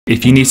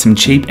If you need some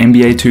cheap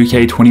NBA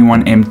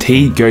 2K21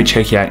 MT, go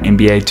check out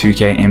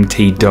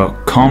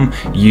NBA2KMT.com.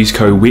 Use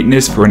code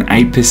WITNESS for an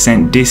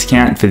 8%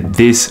 discount for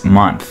this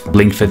month.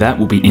 Link for that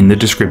will be in the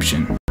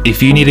description.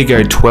 If you need to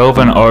go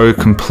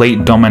 12-0,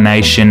 complete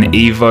domination,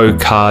 Evo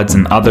cards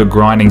and other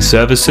grinding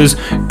services,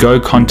 go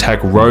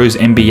contact Rose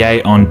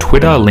NBA on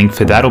Twitter. Link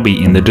for that will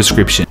be in the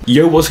description.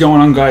 Yo, what's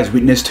going on guys?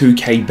 Witness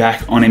 2K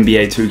back on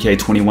NBA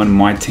 2K21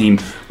 My Team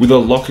with a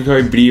locker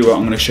code video where I'm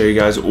going to show you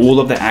guys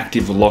all of the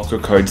active locker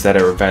codes that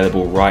are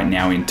available right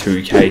now in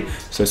 2K.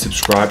 So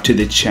subscribe to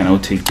the channel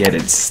to get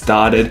it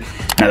started.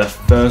 Now the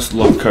first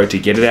locker code to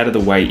get it out of the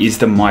way is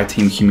the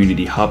MyTeam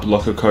Community Hub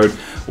locker code.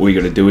 All you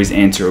got to do is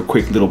answer a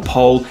quick little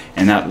poll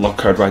and that lock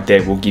code right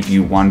there will give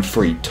you one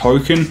free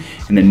token.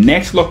 And the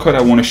next lock code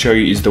I want to show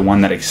you is the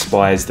one that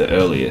expires the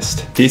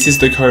earliest. This is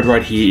the code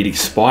right here. It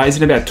expires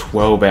in about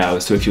 12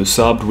 hours. So if you're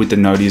subbed with the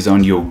notice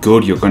on, you're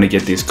good. You're going to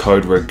get this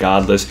code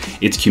regardless.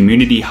 It's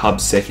Community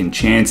Hub Second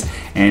Chance.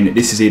 And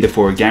this is either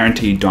for a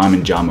guaranteed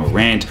Diamond Ja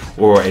Morant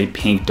or a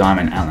Pink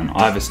Diamond Allen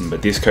Iverson.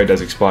 But this code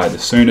does expire the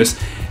soonest.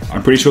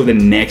 I'm pretty sure the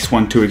next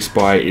one to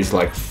expire is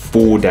like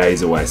 4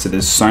 days away, so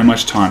there's so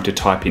much time to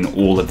type in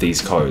all of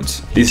these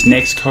codes. This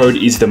next code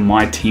is the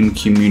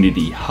MyTeam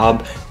Community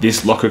Hub.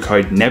 This locker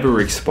code never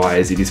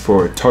expires. It is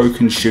for a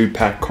token, shoe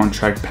pack,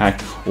 contract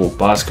pack, or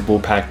basketball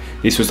pack.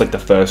 This was like the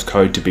first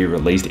code to be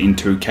released in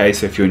 2K,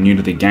 so if you're new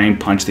to the game,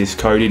 punch this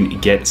code in,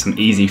 get some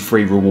easy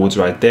free rewards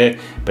right there.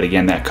 But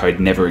again, that code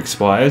never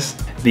expires.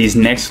 These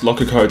next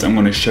locker codes I'm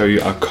going to show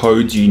you are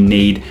codes you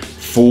need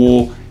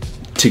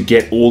to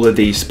get all of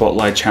these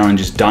spotlight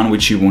challenges done,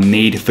 which you will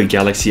need for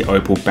Galaxy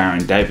Opal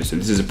Baron Davis. So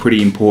this is a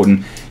pretty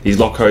important, these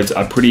lock codes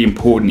are pretty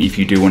important if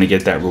you do want to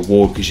get that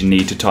reward, because you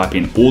need to type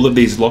in all of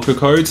these locker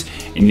codes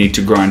and you need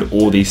to grind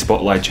all these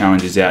spotlight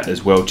challenges out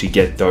as well to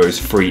get those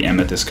free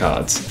Amethyst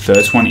cards.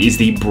 First one is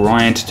the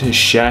Bryant to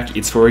Shaq.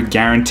 It's for a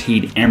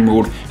guaranteed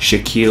Emerald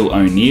Shaquille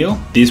O'Neal.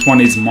 This one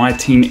is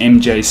MyTeam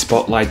MJ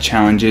Spotlight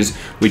Challenges,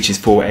 which is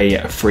for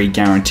a free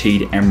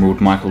guaranteed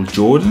Emerald Michael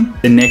Jordan.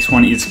 The next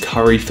one is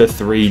Curry for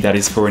 3. That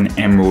is for an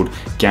Emerald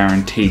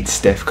guaranteed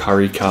Steph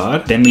Curry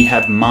card. Then we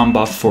have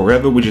Mamba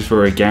Forever, which is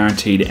for a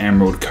guaranteed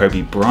Emerald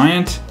Kobe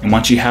Bryant. And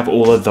once you have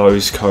all of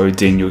those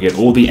codes in, you'll get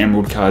all the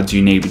Emerald cards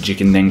you need, which you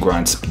can then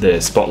grind the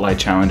spotlight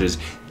challenges,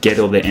 get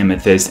all the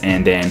amethyst,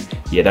 and then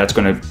yeah, that's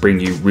going to bring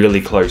you really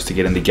close to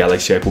getting the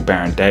Galaxy Opal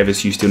Baron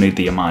Davis. You still need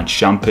the Iman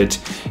Shumpert,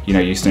 you know,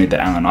 you still need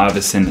the Allen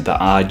Iverson, the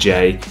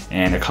RJ,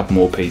 and a couple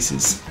more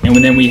pieces. And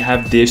then we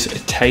have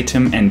this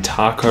Tatum and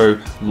Taco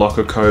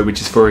locker code, which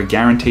is for a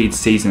guaranteed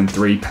season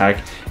 3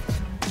 pack,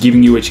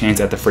 giving you a chance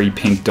at the free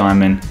Pink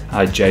Diamond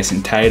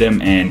Jason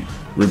Tatum and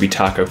Ruby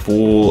Taco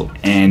Fall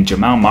and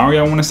Jamal Murray,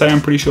 I want to say, I'm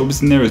pretty sure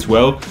was in there as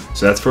well.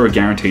 So that's for a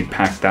guaranteed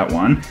pack, that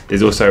one.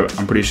 There's also,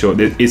 I'm pretty sure,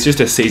 it's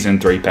just a season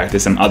 3 pack.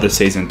 There's some other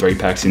season 3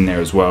 packs in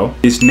there as well.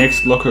 This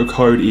next locker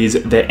code is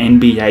the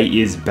NBA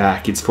is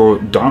back. It's for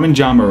Diamond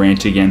Ja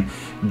Morant again,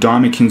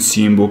 Diamond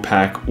Consumable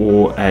pack,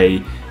 or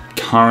a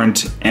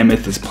current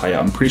Amethyst player.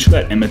 I'm pretty sure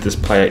that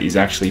Amethyst player is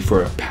actually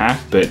for a pack,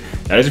 but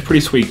that is a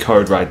pretty sweet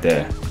code right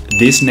there.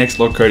 This next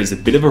locker code is a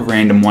bit of a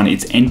random one.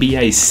 It's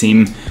NBA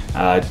Sim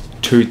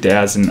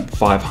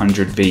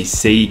 2500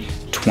 VC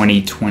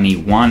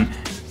 2021.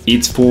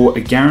 It's for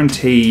a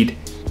guaranteed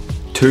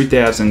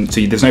 2000,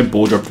 so there's no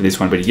ball drop for this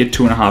one, but you get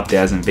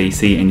 2500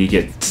 VC and you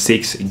get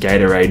 6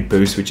 Gatorade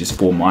boosts, which is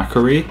for my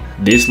career.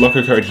 This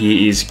locker code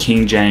here is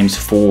King James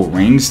 4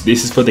 rings.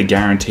 This is for the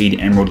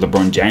guaranteed Emerald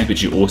LeBron James,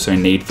 which you also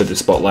need for the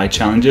spotlight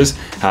challenges.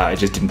 I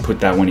just didn't put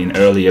that one in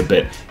earlier,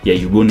 but yeah,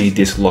 you will need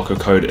this locker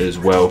code as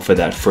well for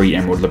that free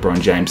Emerald LeBron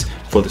James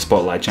for the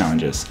spotlight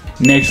challenges.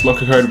 Next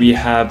locker code we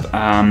have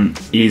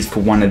is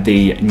for one of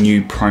the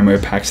new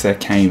promo packs that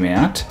came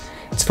out.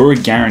 It's for a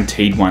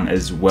guaranteed one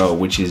as well,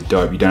 which is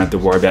dope. You don't have to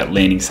worry about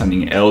landing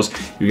something else.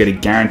 You get a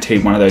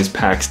guaranteed one of those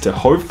packs to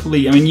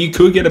hopefully, I mean, you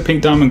could get a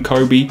Pink Diamond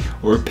Kobe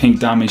or a Pink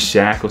Diamond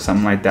Shaq or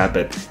something like that,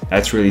 but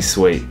that's really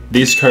sweet.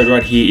 This code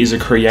right here is a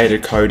creator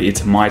code.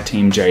 It's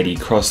MyTeam JD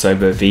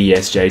Crossover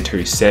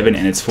VSJ27,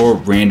 and it's for a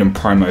random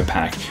promo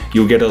pack.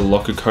 You'll get a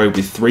locker code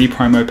with 3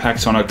 promo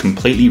packs on it,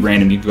 completely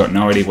random. You've got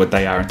no idea what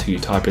they are until you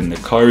type in the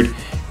code.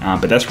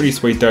 But that's pretty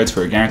sweet though. It's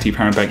for a guaranteed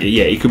promo pack.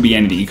 Yeah, it could be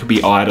anything. It could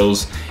be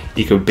idols.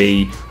 It could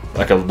be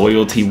like a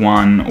loyalty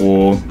one,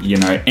 or you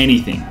know,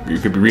 anything.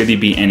 It could really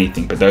be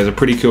anything, but those are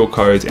pretty cool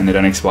codes and they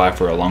don't expire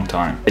for a long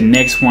time. The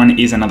next one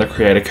is another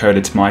creator code.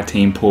 It's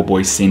MyTeam Poor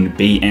Boy Sin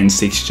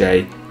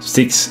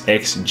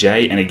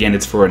BN6XJ, and again,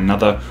 it's for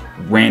another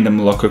random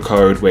locker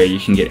code where you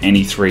can get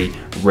any 3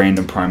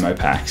 random promo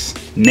packs.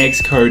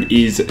 Next code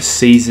is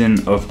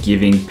Season of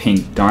Giving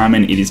Pink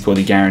Diamond. It is for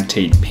the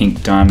guaranteed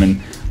Pink Diamond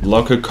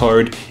locker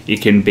code.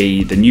 It can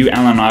be the new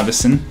Allen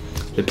Iverson,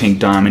 the Pink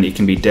Diamond. It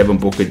can be Devin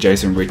Booker,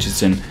 Jason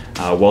Richardson,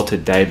 Walter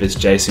Davis,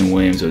 Jason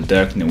Williams, or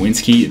Dirk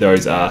Nowitzki.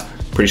 Those are,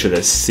 pretty sure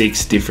there's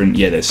 6 different,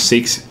 yeah, there's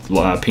 6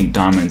 Pink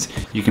Diamonds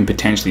you can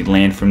potentially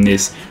land from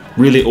this.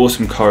 Really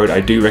awesome code.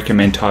 I do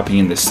recommend typing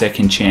in the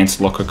second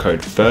chance locker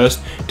code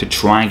first to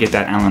try and get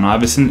that Allen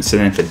Iverson. So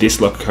then for this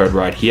locker code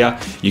right here,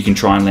 you can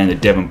try and land the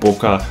Devin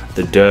Booker,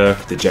 the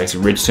Dirk, the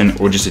Jason Richardson,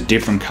 or just a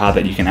different card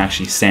that you can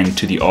actually send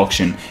to the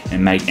auction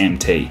and make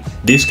MT.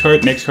 This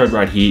code, next code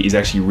right here, is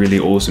actually really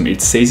awesome.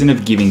 It's Season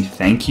of Giving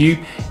Thank You,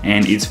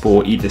 and it's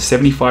for either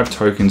 75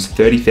 tokens,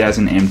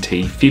 30,000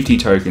 MT, 50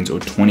 tokens, or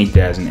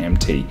 20,000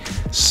 MT.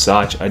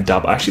 Such a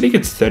dub. I actually think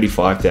it's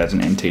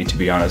 35,000 MT to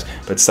be honest,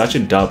 but such a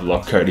dub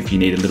lock code if you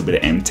need a little bit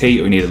of MT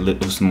or you need a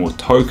little some more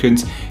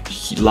tokens.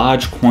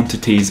 Large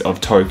quantities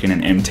of token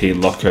and MT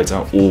lock codes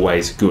are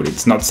always good.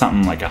 It's not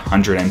something like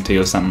 100 MT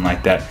or something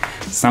like that.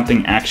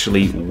 Something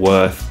actually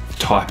worth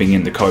typing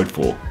in the code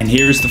for. And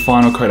here is the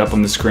final code up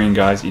on the screen,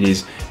 guys. It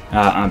is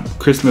a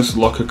Christmas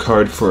locker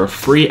code for a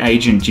free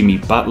agent Jimmy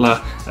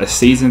Butler, a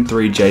season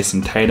 3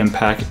 Jason Tatum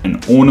pack, an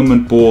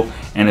ornament ball,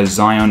 and a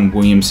Zion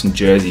Williamson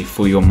jersey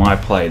for your My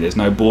Play. There's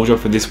no ball drop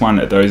for this one.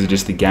 Those are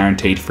just the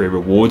guaranteed free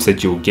rewards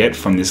that you'll get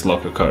from this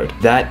locker code.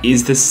 That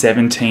is the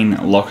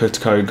 17 locker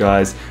code,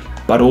 guys.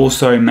 But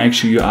also make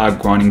sure you are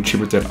grinding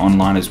triple threat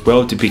online as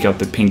well to pick up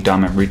the Pink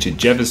Diamond Richard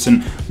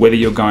Jeffardson. Whether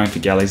you're going for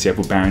Galaxy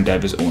Opal Baron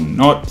Davis or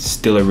not,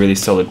 still a really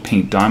solid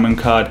Pink Diamond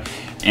card.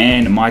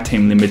 And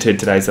MyTeam Limited,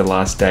 today's the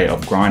last day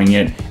of grinding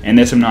it, and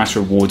there's some nice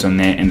rewards on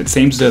there, and it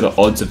seems as though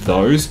the odds of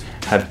those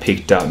have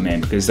picked up, man,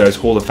 because those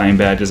Hall of Fame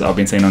badges, I've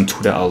been seeing on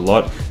Twitter a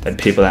lot that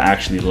people are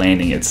actually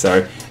landing it.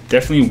 So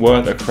definitely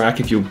worth a crack.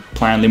 If you're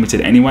playing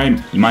limited anyway,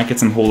 you might get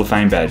some Hall of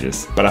Fame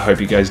badges. But I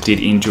hope you guys did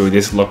enjoy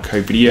this lock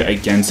code video.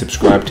 Again,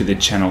 subscribe to the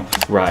channel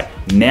right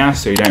now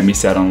so you don't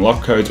miss out on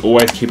lock codes.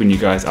 Always keeping you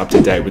guys up to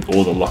date with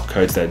all the lock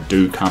codes that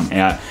do come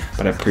out.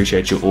 But I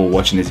appreciate you all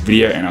watching this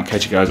video, and I'll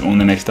catch you guys on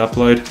the next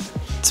upload.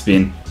 It's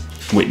been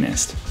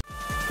witnessed.